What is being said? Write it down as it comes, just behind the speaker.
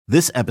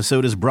This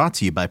episode is brought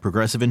to you by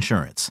Progressive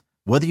Insurance.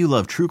 Whether you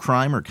love true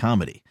crime or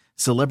comedy,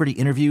 celebrity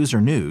interviews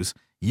or news,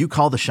 you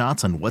call the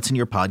shots on what's in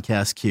your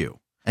podcast queue.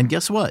 And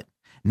guess what?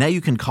 Now you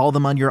can call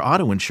them on your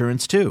auto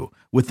insurance too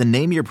with the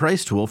Name Your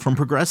Price tool from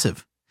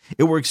Progressive.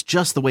 It works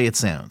just the way it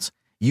sounds.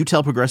 You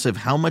tell Progressive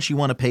how much you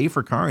want to pay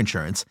for car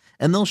insurance,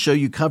 and they'll show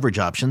you coverage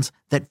options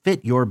that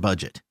fit your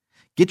budget.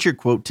 Get your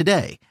quote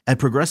today at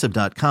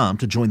Progressive.com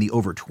to join the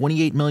over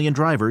 28 million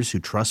drivers who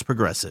trust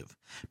Progressive.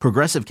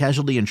 Progressive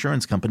Casualty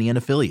Insurance Company and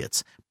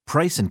Affiliates.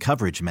 Price and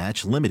coverage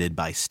match limited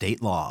by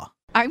state law.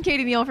 I'm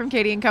Katie Neal from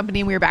Katie &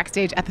 Company, and we are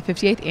backstage at the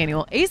 58th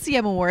Annual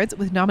ACM Awards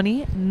with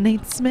nominee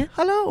Nate Smith.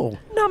 Hello.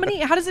 Nominee,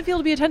 how does it feel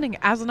to be attending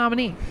as a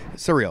nominee?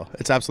 Surreal.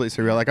 It's absolutely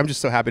surreal. Like, I'm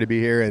just so happy to be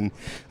here. And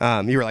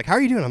you were like, how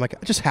are you doing? I'm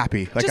like, just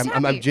happy. Like, just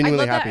I'm happy.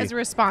 genuinely I love happy. that as a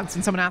response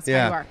when someone asks how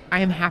you are.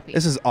 I am happy.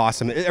 This is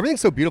awesome.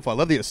 Everything's so beautiful. I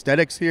love the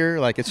aesthetics here.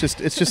 Like, it's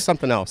just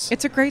something else.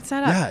 It's a great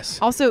setup. Yes.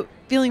 Also,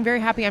 feeling very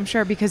happy, I'm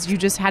sure, because you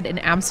just had an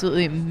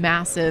absolutely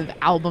massive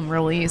album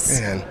release.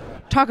 Man.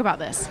 Talk about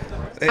this.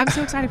 I'm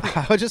so excited for you.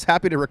 I was just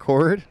happy to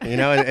record,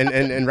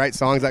 and write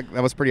songs. That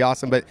was pretty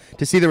awesome. But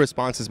to see the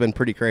response has been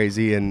pretty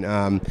crazy,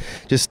 and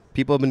just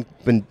people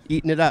have been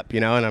eating it up,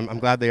 and I'm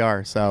glad they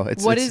are. So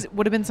what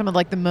have been some of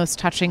like the most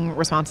touching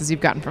responses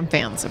you've gotten from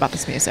fans about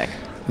this music?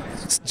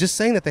 Just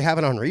saying that they have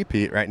it on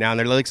repeat right now, and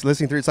they're like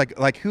listening through. It's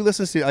like who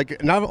listens to,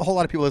 like, not a whole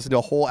lot of people listen to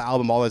a whole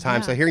album all the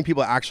time. Yeah. So hearing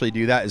people actually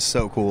do that is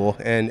so cool,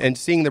 and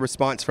seeing the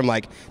response from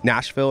like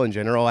Nashville in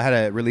general. I had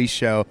a release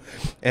show,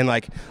 and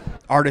like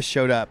artists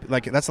showed up.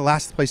 Like, that's the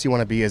last place you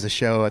want to be, as a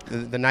show at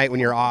the night when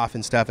you're off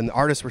and stuff. And the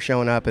artists were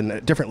showing up,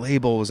 and different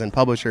labels and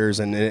publishers,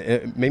 and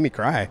it made me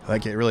cry.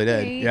 Like, it really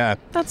did. Hey, yeah,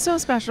 that's so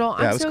special.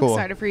 Yeah, I'm so cool.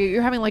 excited for you.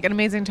 You're having like an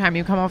amazing time.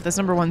 You come off this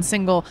 #1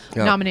 single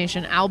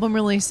nomination, album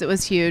release. It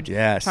was huge.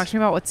 Yes. Talk to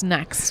me about what's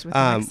next with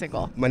the next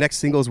single. My next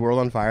single is World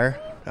on Fire.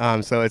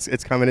 So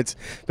it's coming. It's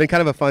been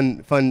kind of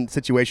a fun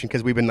situation,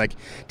 because we've been like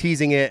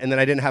teasing it, and then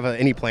I didn't have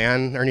any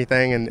plan or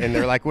anything, and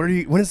they're like, when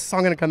is the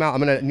song going to come out?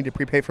 I'm going to need to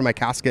prepay for my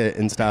casket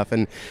and stuff,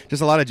 and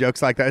just a lot of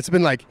jokes like that. It's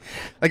been like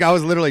I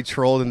was literally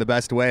trolled in the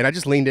best way, and I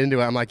just leaned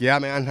into it. I'm like, yeah,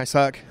 man, I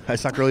suck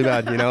really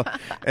bad,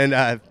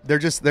 and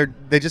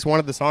they just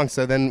wanted the song,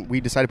 so then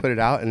we decided to put it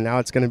out, and now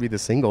it's going to be the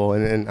single,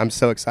 and I'm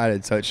so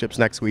excited. So it ships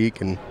next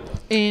week, and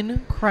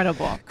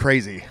incredible,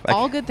 crazy.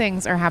 All good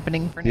things are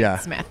happening for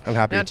Nate Smith. I'm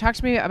happy. Now talk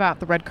to me about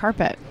the red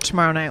carpet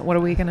tomorrow night. What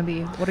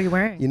are you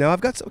wearing?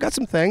 I've got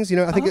some things.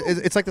 I think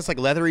it's like this like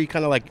leathery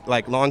kind of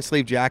like long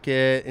sleeve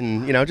jacket,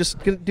 and just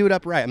gonna do it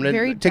upright. I'm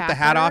gonna take the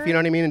hat off, you know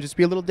what I mean, and just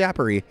be a little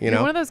dappery. You're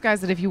one of those guys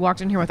that if you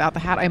walked in here without the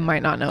hat, I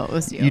might not know it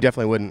was you. You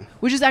definitely wouldn't.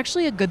 Which is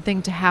actually a good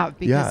thing to have,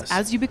 because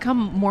as you become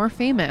more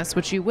famous,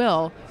 which you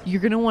will,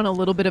 you're gonna want a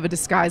little bit of a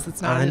disguise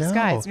that's not a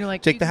disguise. And you're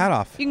like, take the hat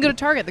off. You can go to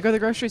Target, go to the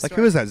grocery store. Like,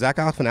 who is that? Zach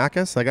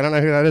Galifianakis? Like, I don't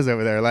know who that is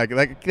over there. Like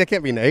that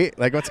can't be Nate.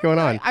 Like, what's going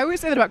on? I always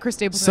say that about Chris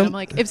Stapleton. I'm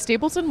like, if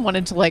Stapleton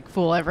wanted to like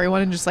fool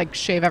everyone and just like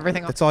shave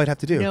everything off, that's all I'd have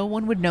to do. No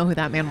one would know who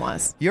that man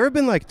was. You ever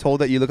been like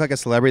told that you look like a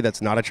celebrity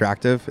that's not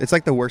attractive? It's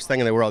like the worst thing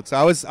in the world. So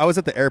I was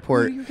at the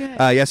airport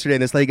yesterday,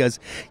 and this lady goes,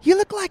 "You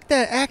look like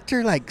the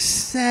actor like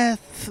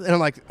Seth," and I'm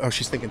like, "Oh,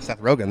 she's thinking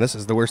Seth Rogen. This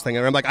is the worst thing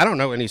ever." I'm like, "I don't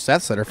know any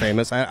Seths that are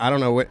famous. I don't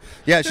know what."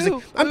 Yeah, she's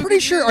like, "I'm pretty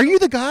sure. Are you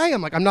the guy?"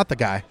 I'm like, "I'm not the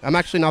guy. I'm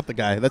actually not the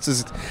guy. That's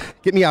just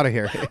get me out of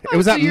here." It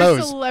was at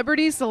Moe's.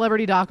 Celebrity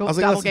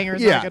doppelgangers.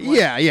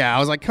 Yeah. I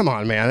was like, come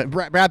on, man.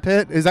 Brad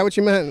Pitt? Is that what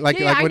you meant?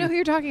 I know who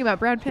you're talking about.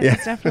 Brad Pitt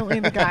is definitely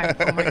the guy.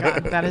 Oh my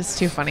God, that is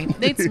too funny.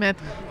 Nate Smith,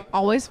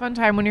 always fun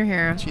time when you're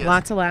here.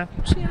 Lots of laugh.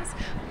 Cheers.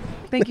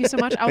 Thank you so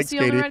much. I'll see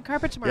you on the red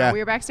carpet tomorrow. Yeah.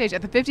 We are backstage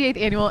at the 58th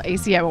Annual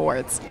ACM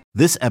Awards.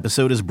 This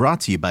episode is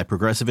brought to you by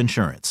Progressive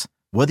Insurance.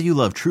 Whether you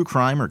love true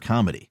crime or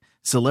comedy,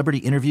 celebrity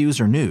interviews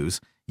or news,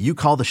 you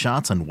call the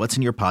shots on what's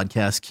in your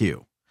podcast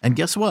queue. And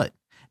guess what?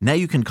 Now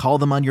you can call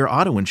them on your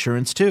auto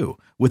insurance too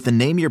with the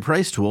Name Your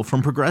Price tool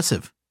from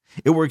Progressive.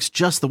 It works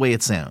just the way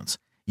it sounds.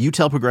 You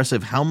tell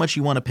Progressive how much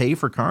you want to pay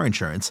for car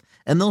insurance,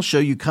 and they'll show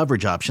you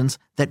coverage options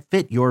that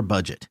fit your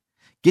budget.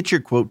 Get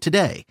your quote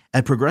today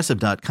at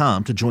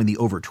Progressive.com to join the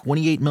over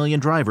 28 million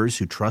drivers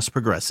who trust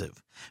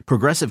Progressive.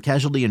 Progressive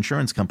Casualty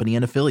Insurance Company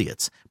and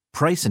Affiliates.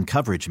 Price and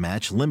coverage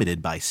match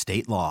limited by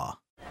state law.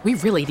 We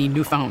really need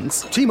new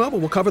phones. T-Mobile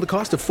will cover the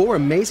cost of 4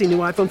 amazing new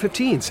iPhone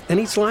 15s, and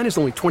each line is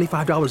only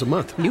 $25 a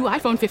month. New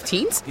iPhone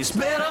 15s? It's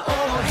better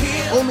over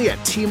here. Only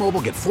at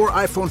T-Mobile, get 4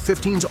 iPhone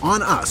 15s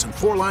on us and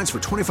 4 lines for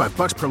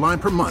 $25 per line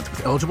per month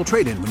with eligible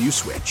trade-in when you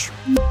switch.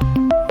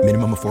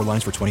 Minimum of 4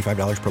 lines for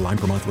 $25 per line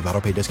per month with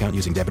autopay discount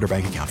using debit or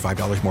bank account.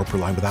 $5 more per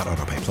line without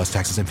autopay, plus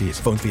taxes and fees.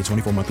 Phone fee at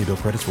 24 monthly bill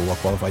credits for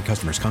well-qualified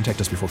customers. Contact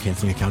us before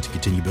canceling account to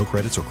continue bill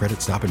credits or credit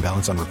stop and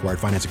balance on required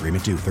finance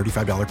agreement due.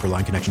 $35 per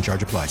line connection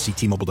charge applies. See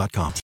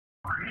T-Mobile.com.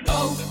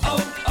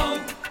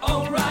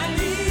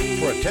 O'Reilly.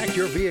 Protect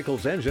your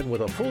vehicle's engine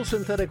with a full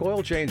synthetic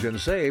oil change and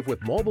save with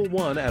Mobil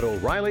 1 at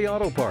O'Reilly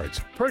Auto Parts.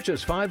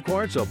 Purchase 5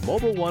 quarts of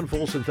Mobil 1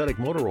 full synthetic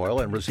motor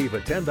oil and receive a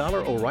 $10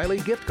 O'Reilly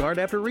gift card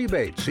after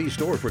rebate. See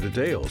store for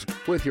details.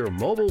 With your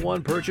Mobil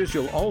 1 purchase,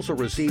 you'll also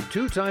receive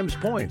 2 times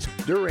points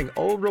during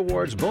O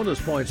Rewards Bonus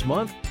Points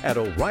Month at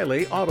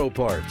O'Reilly Auto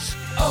Parts.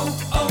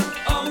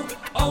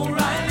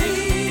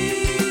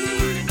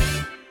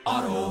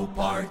 Auto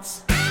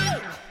Parts.